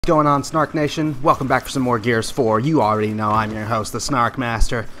What's going on, Snark Nation? Welcome back for some more Gears 4. You already know I'm your host, the Snark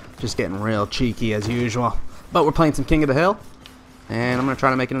Master. Just getting real cheeky as usual. But we're playing some King of the Hill. And I'm going to try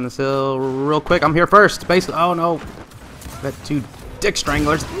to make it in this hill real quick. I'm here first. Basically, oh no. Got two dick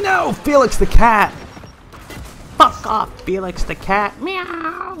stranglers. No! Felix the cat! Fuck off, Felix the cat.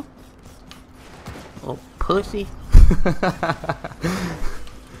 Meow! Little pussy.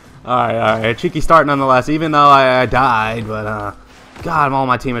 Alright. Cheeky start nonetheless. Even though I died, but God, all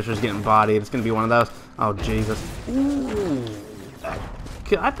my teammates are just getting bodied. It's going to be one of those. Oh, Jesus. Ooh.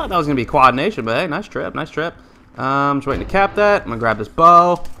 I thought that was going to be coordination, but hey, nice trip, nice trip. Just waiting to cap that. I'm going to grab this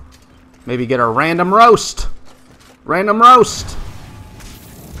bow. Maybe get a random roast. Random roast.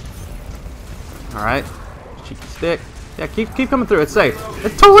 Alright. Cheeky stick. Yeah, keep coming through. It's safe.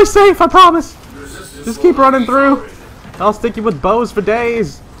 It's totally safe, I promise. Just keep running through. I'll stick you with bows for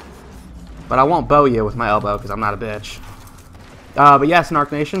days. But I won't bow you with my elbow because I'm not a bitch. But yeah,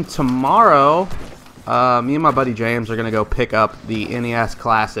 Snark Nation, tomorrow, me and my buddy James are going to go pick up the NES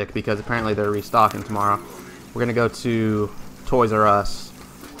Classic because apparently they're restocking tomorrow. We're going to go to Toys R Us.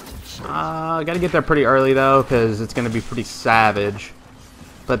 Got to get there pretty early, though, because it's going to be pretty savage.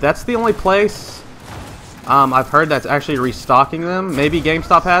 But that's the only place I've heard that's actually restocking them. Maybe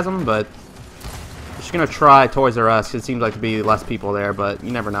GameStop has them, but I'm just going to try Toys R Us. It seems like to be less people there, but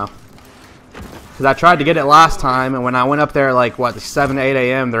you never know. Because I tried to get it last time, and when I went up there, like, what, 7 to 8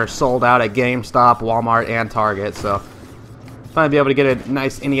 a.m., they're sold out at GameStop, Walmart, and Target, so I'm going to be able to get a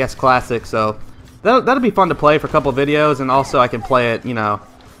nice NES Classic, so that'll be fun to play for a couple of videos, and also I can play it, you know,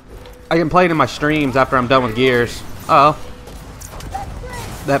 I can play it in my streams after I'm done with Gears. Uh oh.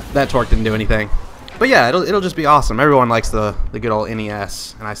 That torque didn't do anything. But yeah, it'll just be awesome. Everyone likes the good old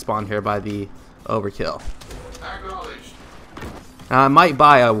NES, and I spawned here by the Overkill. I might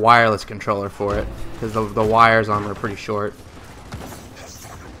buy a wireless controller for it, because the wires on them are pretty short.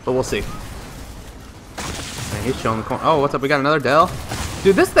 But we'll see. Man, he's showing the corner. Oh, what's up? We got another Dell?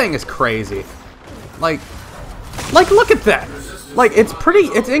 Dude, this thing is crazy. Like, look at that. Like, it's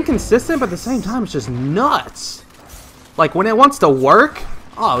inconsistent, but at the same time, it's just nuts. Like, when it wants to work,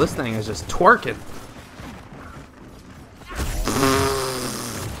 oh, this thing is just twerking.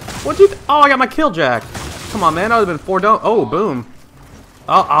 Oh, I got my kill jack. Come on, man. That would have been 4 dome. Oh, boom.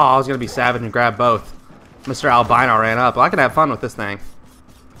 Oh, I was going to be savage and grab both. Mr. Albino ran up. Well, I can have fun with this thing.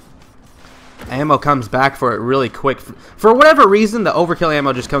 Ammo comes back for it really quick. For whatever reason, the Overkill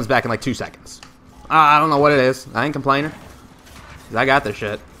ammo just comes back in like 2 seconds. I don't know what it is. I ain't complaining. I got this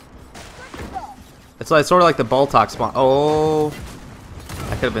shit. It's sort of like the Boltok spawn. Oh.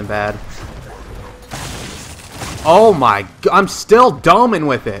 That could have been bad. Oh my God. I'm still doming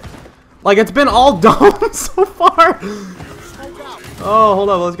with it. Like, it's been all dome so far. Oh, hold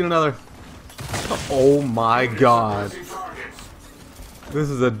on. Let's get another. Oh my God. This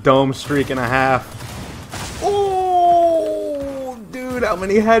is a dome streak and a half. Oh, dude. How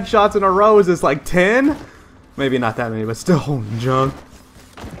many headshots in a row is this? Like 10? Maybe not that many, but still junk.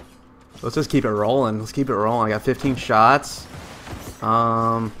 Let's just keep it rolling. Let's keep it rolling. I got 15 shots.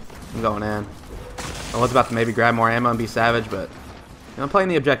 I'm going in. I was about to maybe grab more ammo and be savage, but I'm playing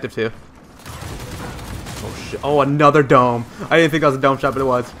the objective too. Oh shit! Oh, another dome. I didn't think that was a dome shot, but it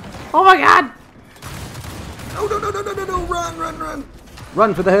was. Oh my God! No! Run!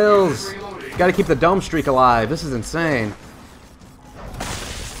 Run for the hills! Got to keep the dome streak alive. This is insane.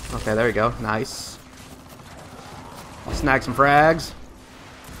 Okay, there we go. Nice. I'll snag some frags.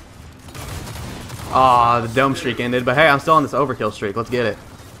 Aw, the dome streak ended, but hey, I'm still on this overkill streak. Let's get it.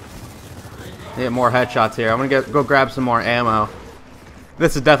 Get more headshots here. I'm gonna go grab some more ammo.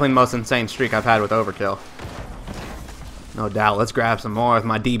 This is definitely the most insane streak I've had with overkill. No doubt. Let's grab some more with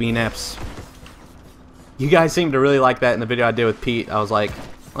my DB nips. You guys seem to really like that in the video I did with Pete. I was like,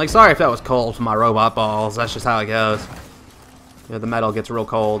 sorry if that was cold for my robot balls. That's just how it goes. Yeah, the metal gets real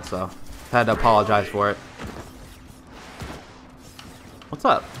cold, so I had to apologize for it. What's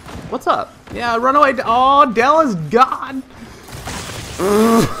up? What's up? Yeah, run away. Oh, Dell is gone.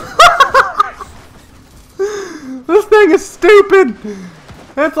 This thing is stupid.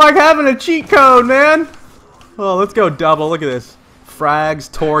 It's like having a cheat code, man. Oh, let's go double. Look at this. Frags,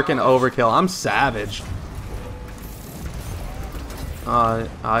 torque, and overkill. I'm savage. I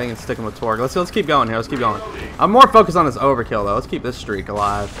can stick him with torque. Let's keep going here. Let's keep going. I'm more focused on this overkill though. Let's keep this streak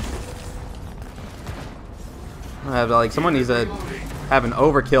alive. I have like someone needs to have an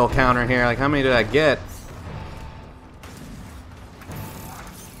overkill counter here. Like, how many did I get?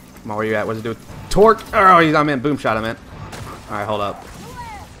 Come on, where you at? What's it do with torque? Oh, I meant boom shot. I meant. All right, hold up.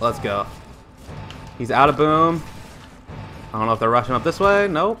 Let's go. He's out of boom. I don't know if they're rushing up this way.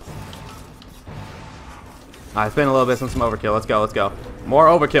 Nope. It's been a little bit since some overkill. Let's go, let's go. More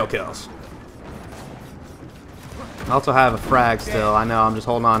overkill kills. I also have a frag still. I know, I'm just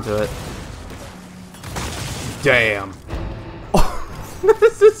holding on to it. Damn.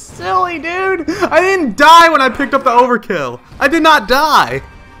 This is silly, dude. I didn't die when I picked up the overkill. I did not die.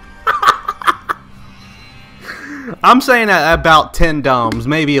 I'm saying at about 10 domes,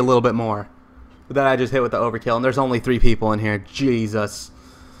 maybe a little bit more, that I just hit with the overkill, and there's only 3 people in here. Jesus.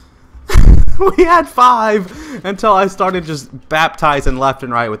 We had 5 until I started just baptizing left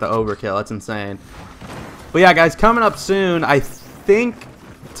and right with the overkill. That's insane. But yeah, guys, coming up soon, I think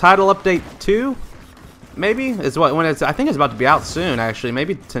title update 2, maybe, is what when it's. I think it's about to be out soon, actually,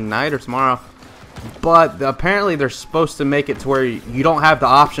 maybe tonight or tomorrow. But apparently they're supposed to make it to where you don't have the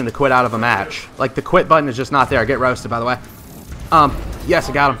option to quit out of a match. Like, the quit button is just not there. Get roasted, by the way. Yes,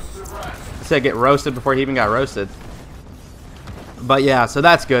 I got him. I said get roasted before he even got roasted. But yeah, so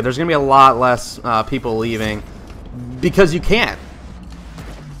that's good. There's going to be a lot less people leaving because you can't.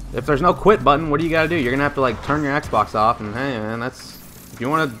 If there's no quit button, what do you got to do? You're going to have to, like, turn your Xbox off, and hey, man, that's... If you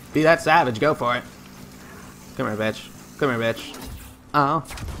want to be that savage, go for it. Come here, bitch. Come here, bitch. Oh.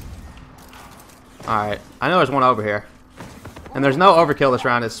 Alright, I know there's one over here. And there's no overkill this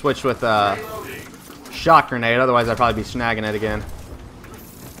round. It's switched with shock grenade, otherwise I'd probably be snagging it again.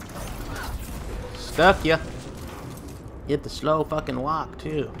 Stuck ya. Get the slow fucking walk,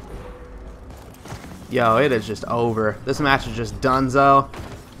 too. Yo, it is just over. This match is just donezo.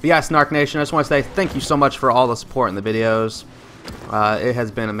 But yeah, Snark Nation, I just want to say thank you so much for all the support in the videos. It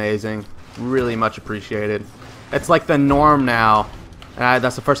has been amazing. Really much appreciated. It's like the norm now. And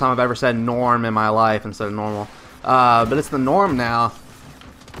that's the first time I've ever said norm in my life instead of normal. But it's the norm now,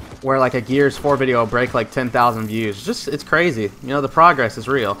 where like a Gears 4 video will break like 10,000 views. It's crazy. You know, the progress is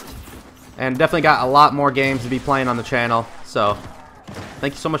real. And definitely got a lot more games to be playing on the channel. So,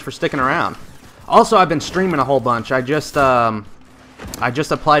 thank you so much for sticking around. Also, I've been streaming a whole bunch. I just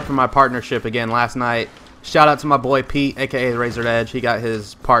applied for my partnership again last night. Shout out to my boy Pete, aka Razored Edge. He got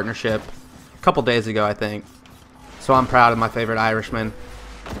his partnership a couple days ago, I think. So I'm proud of my favorite Irishman.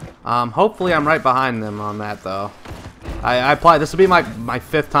 Hopefully I'm right behind them on that, though. I applied. This will be my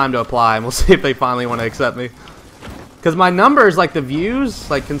 5th time to apply, and we'll see if they finally want to accept me. Because my numbers, like the views,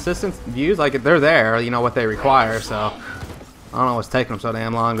 like consistent views, like they're there, you know, what they require, so I don't know what's taking them so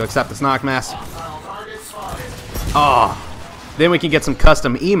damn long to accept the Snark mess. Oh, then we can get some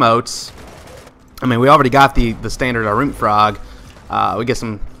custom emotes. I mean, we already got the standard Arump Frog. We get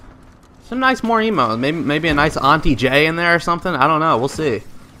some nice more emotes. Maybe a nice Auntie J in there or something. I don't know. We'll see.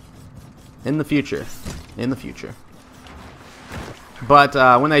 In the future. In the future. But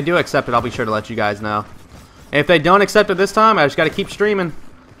when they do accept it, I'll be sure to let you guys know. If they don't accept it this time, I just got to keep streaming.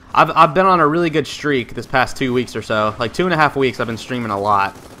 I've been on a really good streak this past 2 weeks or so. Like 2.5 weeks I've been streaming a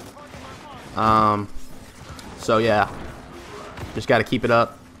lot. So yeah. Just got to keep it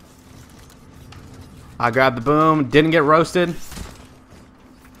up. I grabbed the boom. Didn't get roasted.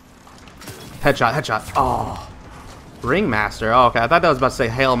 Headshot, headshot. Oh. Ringmaster. Oh, okay. I thought that was about to say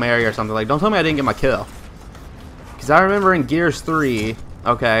Hail Mary or something. Like, don't tell me I didn't get my kill. Because I remember in Gears 3,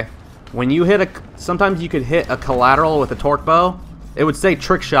 okay, when you hit sometimes you could hit a collateral with a torque bow. It would say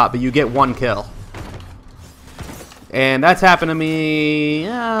trick shot, but you get 1 kill. And that's happened to me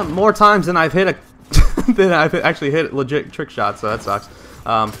more times than I've hit than I've actually hit legit trick shots, so that sucks.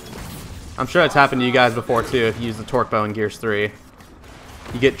 I'm sure it's happened to you guys before, too, if you use the torque bow in Gears 3.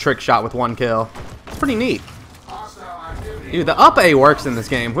 You get trick shot with 1 kill. It's pretty neat. Dude, the up A works in this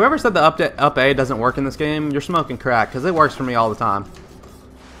game. Whoever said the up A doesn't work in this game, you're smoking crack, because it works for me all the time.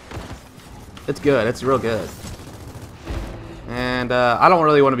 It's good. It's real good. And I don't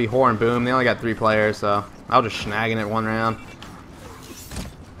really want to be whoring boom. They only got 3 players, so I'll just snagging it 1 round.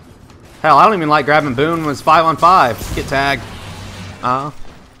 Hell, I don't even like grabbing boom when it's 5-on-5. Get tagged.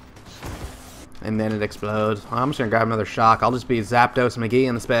 And then it explodes. I'm just going to grab another shock. I'll just be Zapdos McGee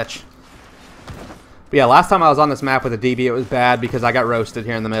in this bitch. But yeah, last time I was on this map with a DB, it was bad because I got roasted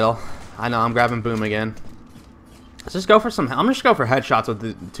here in the middle. I know, I'm grabbing boom again. Let's just go for some... I'm just going to go for headshots with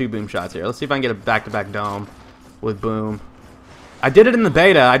the 2 boom shots here. Let's see if I can get a back-to-back dome with boom. I did it in the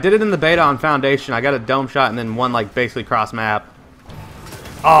beta. I did it in the beta on Foundation. I got a dome shot and then one, like, basically cross map.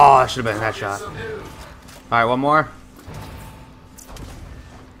 Oh, that should have been a headshot. Alright, one more.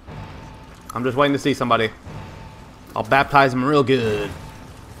 I'm just waiting to see somebody. I'll baptize them real good.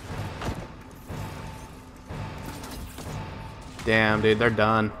 Damn, dude, they're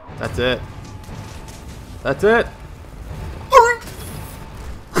done. That's it. That's it.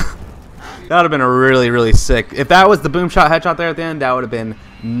 That would have been a really, really sick. If that was the boom shot headshot there at the end, that would have been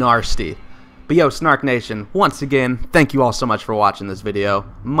nasty. But yo, Snark Nation, once again, thank you all so much for watching this video.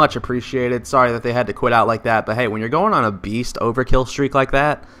 Much appreciated. Sorry that they had to quit out like that, but hey, when you're going on a beast overkill streak like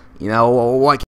that, you know, what